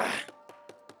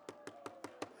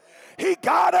 he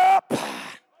got up.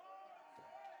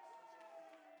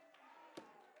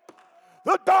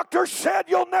 The doctor said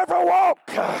you'll never walk,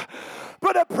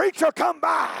 but a preacher come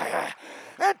by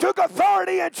and took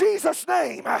authority in Jesus'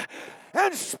 name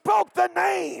and spoke the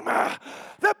name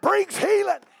that brings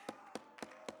healing.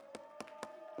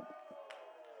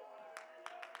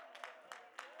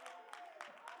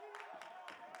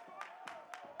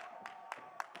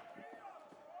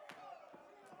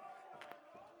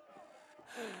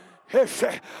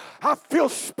 I feel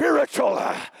spiritual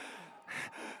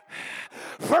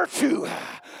virtue.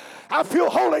 I feel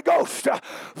Holy Ghost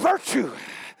virtue.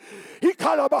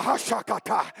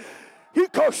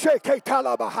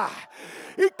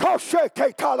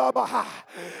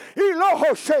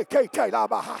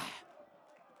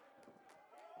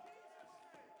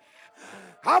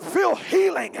 I feel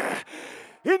healing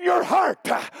in your heart.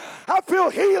 I feel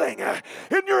healing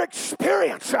in your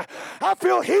experience. I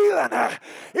feel healing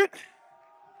in...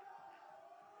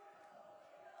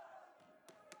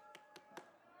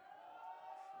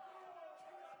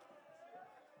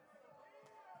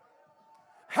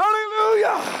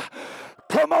 Hallelujah.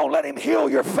 Come on, let him heal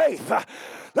your faith.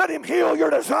 Let him heal your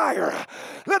desire.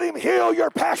 Let him heal your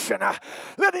passion.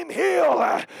 Let him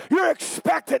heal your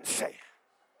expectancy.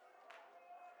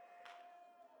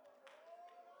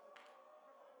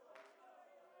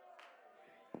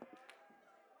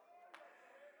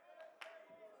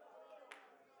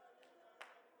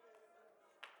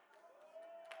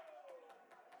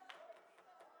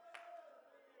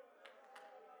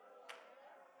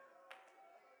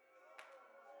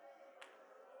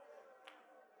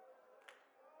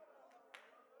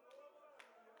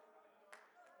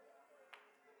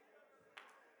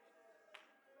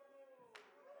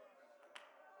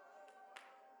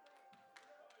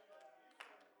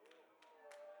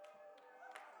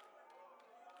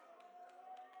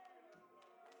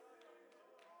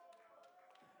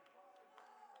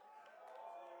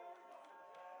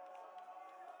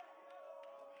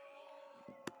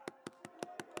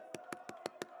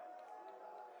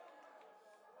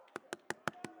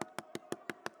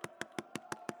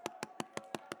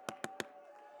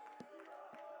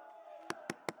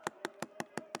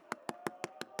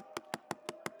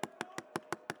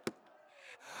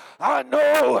 I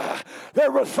know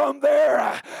there was some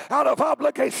there out of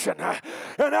obligation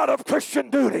and out of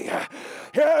Christian duty.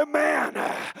 Amen.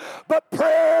 But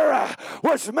prayer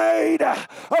was made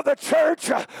of the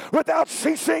church without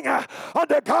ceasing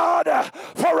unto God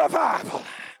for revival.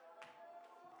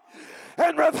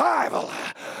 And revival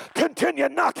continue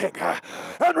knocking.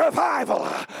 And revival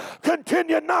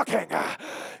continue knocking.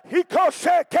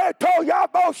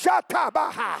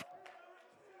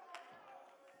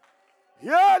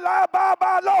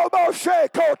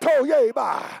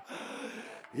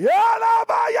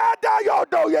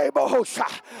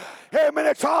 Amen.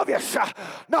 It's obvious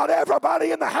not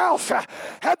everybody in the house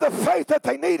had the faith that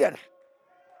they needed.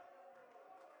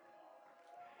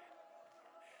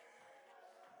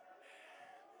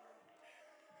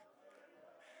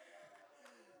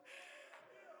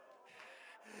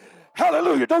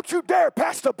 Hallelujah. Don't you dare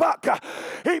pass the buck.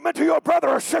 Amen, to your brother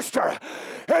or sister.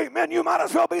 Amen. You might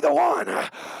as well be the one.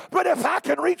 But if I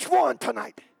can reach one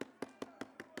tonight.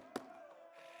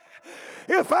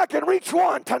 If I can reach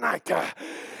one tonight.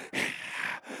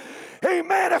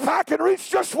 Amen. If I can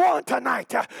reach just one tonight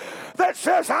that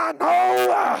says, I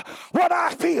know what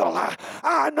I feel.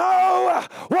 I know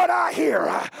what I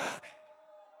hear.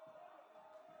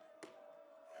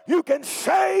 You can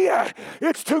say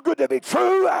it's too good to be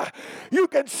true. You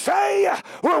can say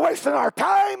we're wasting our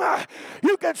time.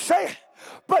 You can say,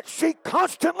 but she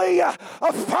constantly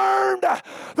affirmed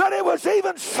that it was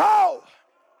even so.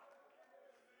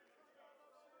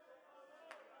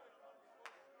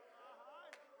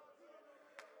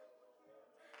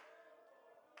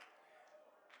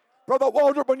 Brother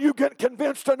Walter, when you get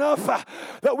convinced enough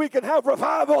that we can have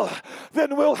revival,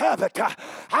 then we'll have it.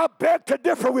 I beg to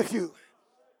differ with you.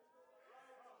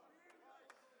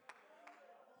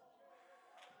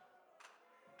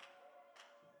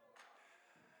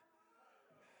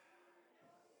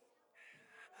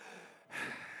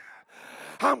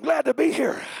 I'm glad to be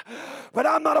here, but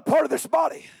I'm not a part of this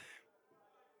body.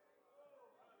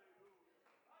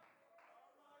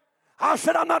 I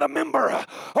said I'm not a member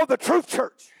of the Truth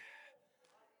Church.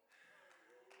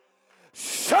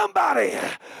 Somebody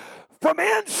from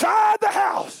inside the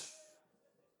house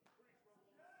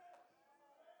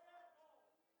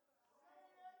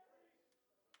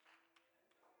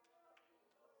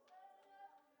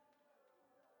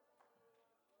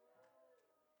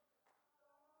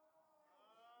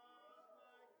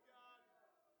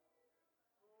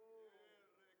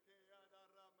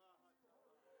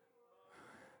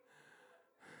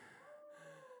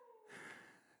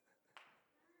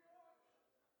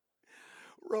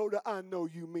Rhoda, I know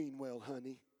you mean well,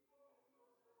 honey.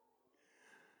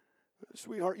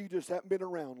 Sweetheart, you just haven't been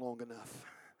around long enough.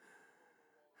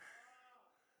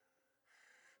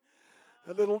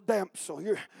 A little damsel,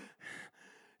 you're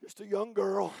just a young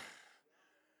girl.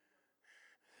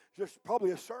 Just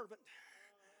probably a servant.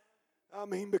 I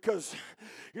mean, because,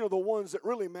 the ones that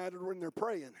really mattered when they're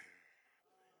praying.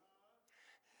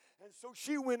 And so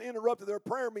she went and interrupted their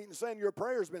prayer meeting saying, your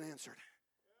prayer's been answered.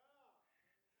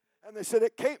 And they said,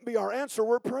 it can't be our answer,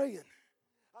 we're praying.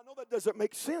 I know that doesn't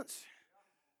make sense.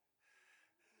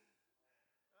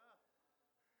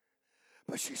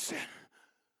 But she said,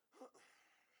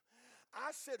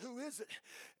 I said, who is it?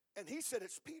 And he said,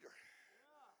 it's Peter.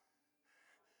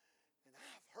 And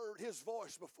I've heard his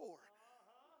voice before.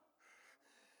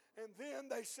 And then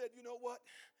they said, you know what?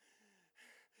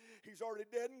 He's already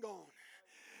dead and gone.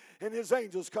 And his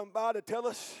angels come by to tell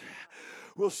us,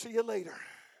 we'll see you later.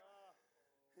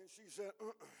 And she said,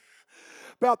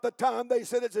 About the time they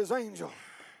said it's his angel,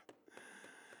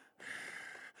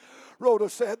 Rhoda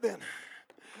said, then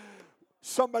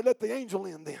somebody let the angel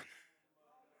in then.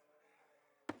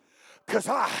 Because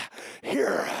I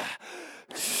hear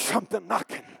something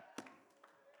knocking.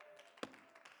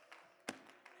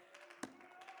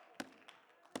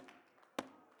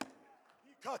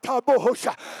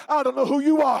 I don't know who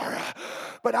you are,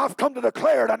 but I've come to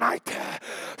declare tonight,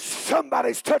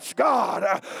 somebody's touched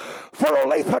God for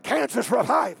Olathe, Kansas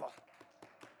revival.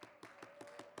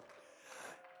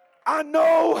 I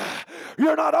know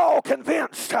you're not all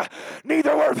convinced,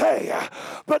 neither were they,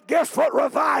 but guess what?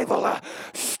 Revival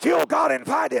still got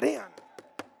invited in.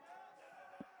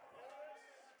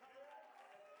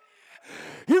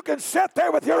 You can sit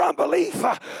there with your unbelief,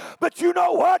 but you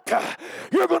know what?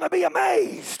 You're going to be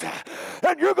amazed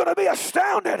and you're going to be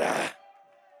astounded.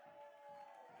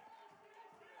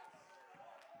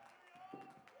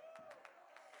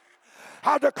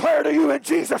 I declare to you in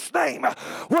Jesus' name,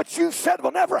 what you said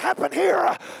will never happen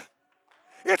here,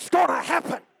 it's going to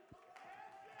happen.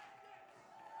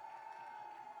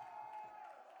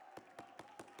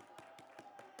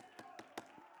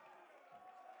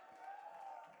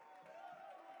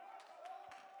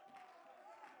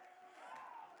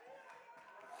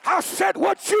 said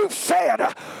what you've said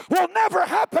will never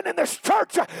happen in this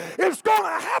church is going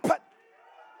to happen.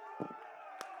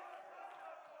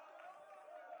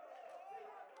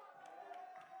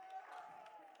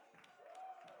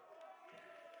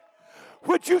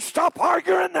 Would you stop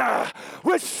arguing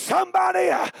with somebody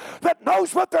that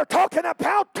knows what they're talking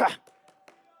about?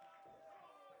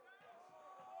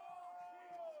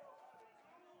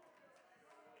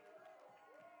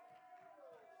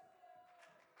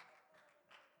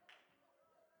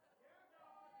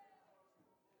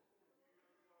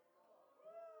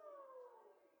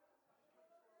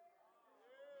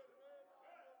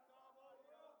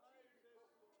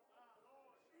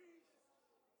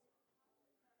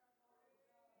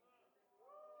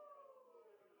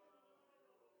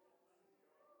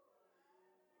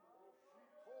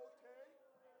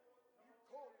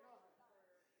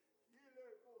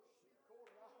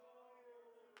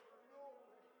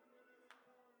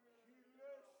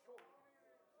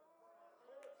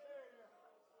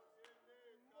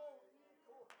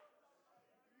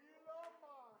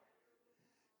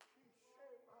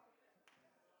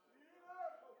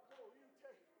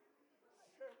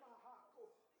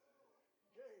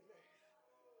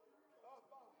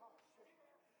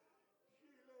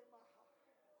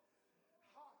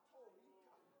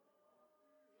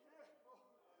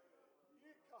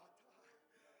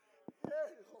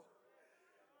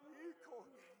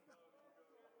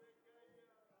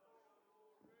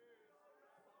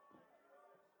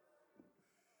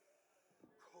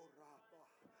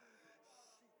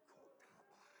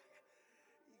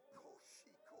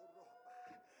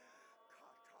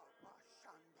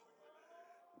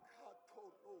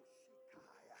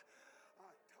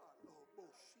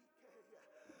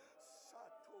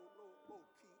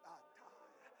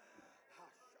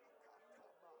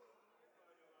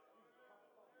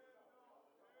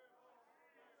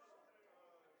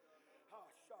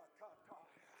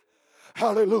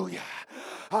 Hallelujah.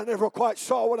 I never quite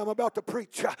saw what I'm about to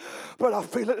preach, but I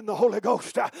feel it in the Holy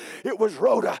Ghost. It was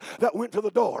Rhoda that went to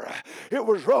the door. It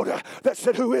was Rhoda that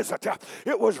said, "Who is it?"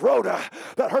 It was Rhoda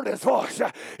that heard his voice.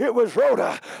 It was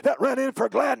Rhoda that ran in for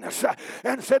gladness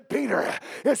and said, "Peter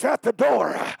is at the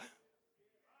door."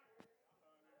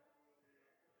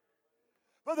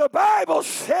 But the Bible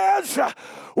says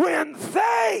when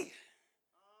they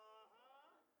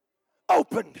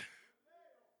opened,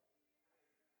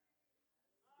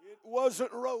 it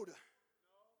wasn't Rhoda.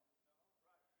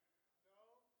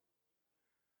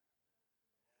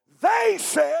 They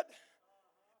said,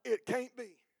 "It can't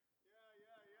be."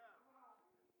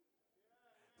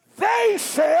 They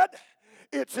said,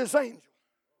 "It's his angel."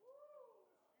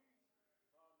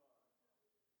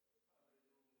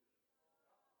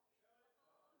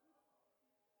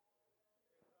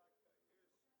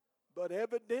 But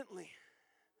evidently,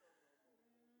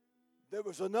 there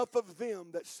was enough of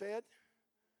them that said,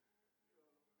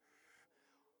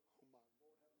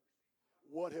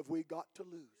 "What have we got to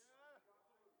lose?"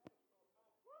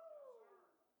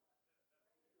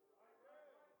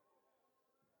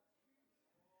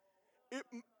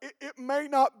 It may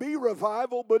not be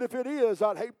revival, but if it is,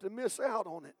 I'd hate to miss out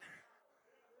on it.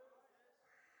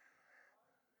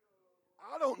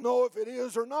 I don't know if it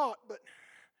is or not, but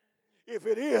if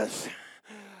it is,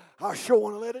 I sure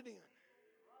want to let it in.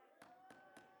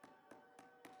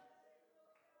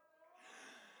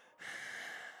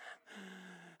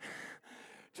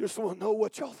 Just want to know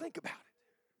what y'all think about it.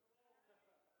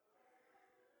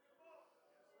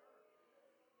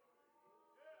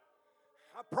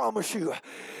 I promise you,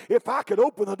 if I could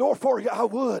open the door for you, I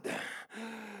would.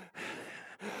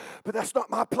 But that's not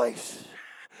my place.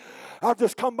 I've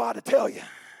just come by to tell you,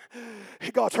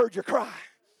 God's heard your cry.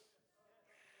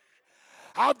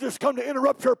 I've just come to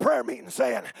interrupt your prayer meeting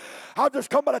saying, I've just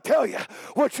come by to tell you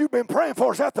what you've been praying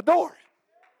for is at the door.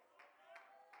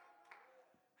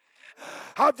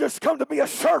 I've just come to be a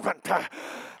servant.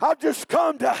 I've just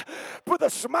come to put a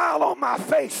smile on my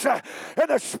face and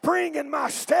a spring in my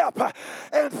step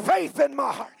and faith in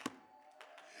my heart.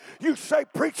 You say,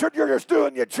 "Preacher, you're just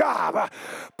doing your job.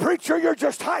 Preacher, you're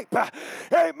just hype."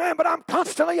 Amen, but I'm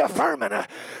constantly affirming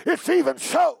it's even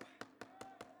so.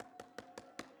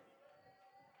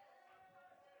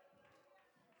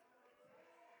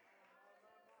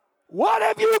 What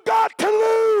have you got to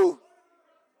lose?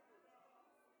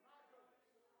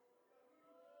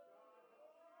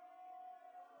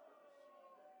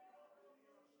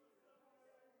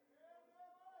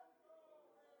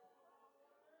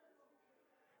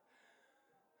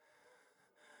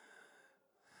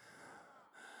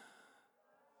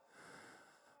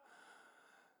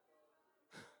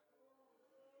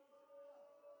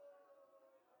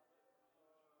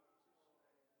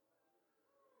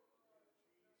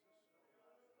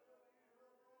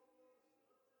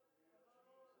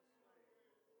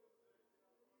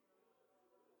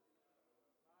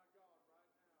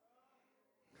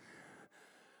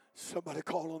 Somebody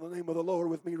call on the name of the Lord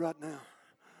with me right now.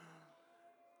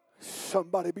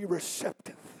 Somebody be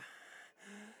receptive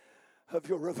of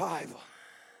your revival.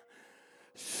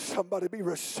 Somebody be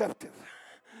receptive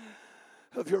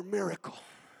of your miracle.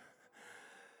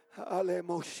 Ale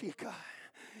moshika.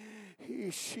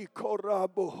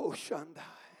 Ishikorabo hoshanda.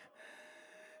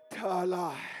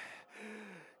 Tala.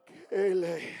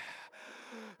 Kele.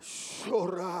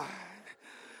 Shora.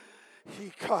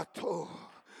 Hikato.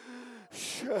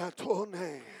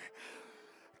 Shatone.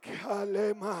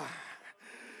 Kalema.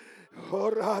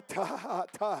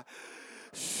 Horatata.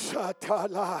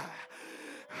 Satala.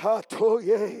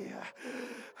 Hatoye.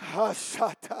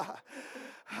 Hasata.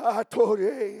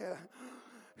 Hatoye.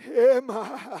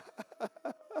 Ema.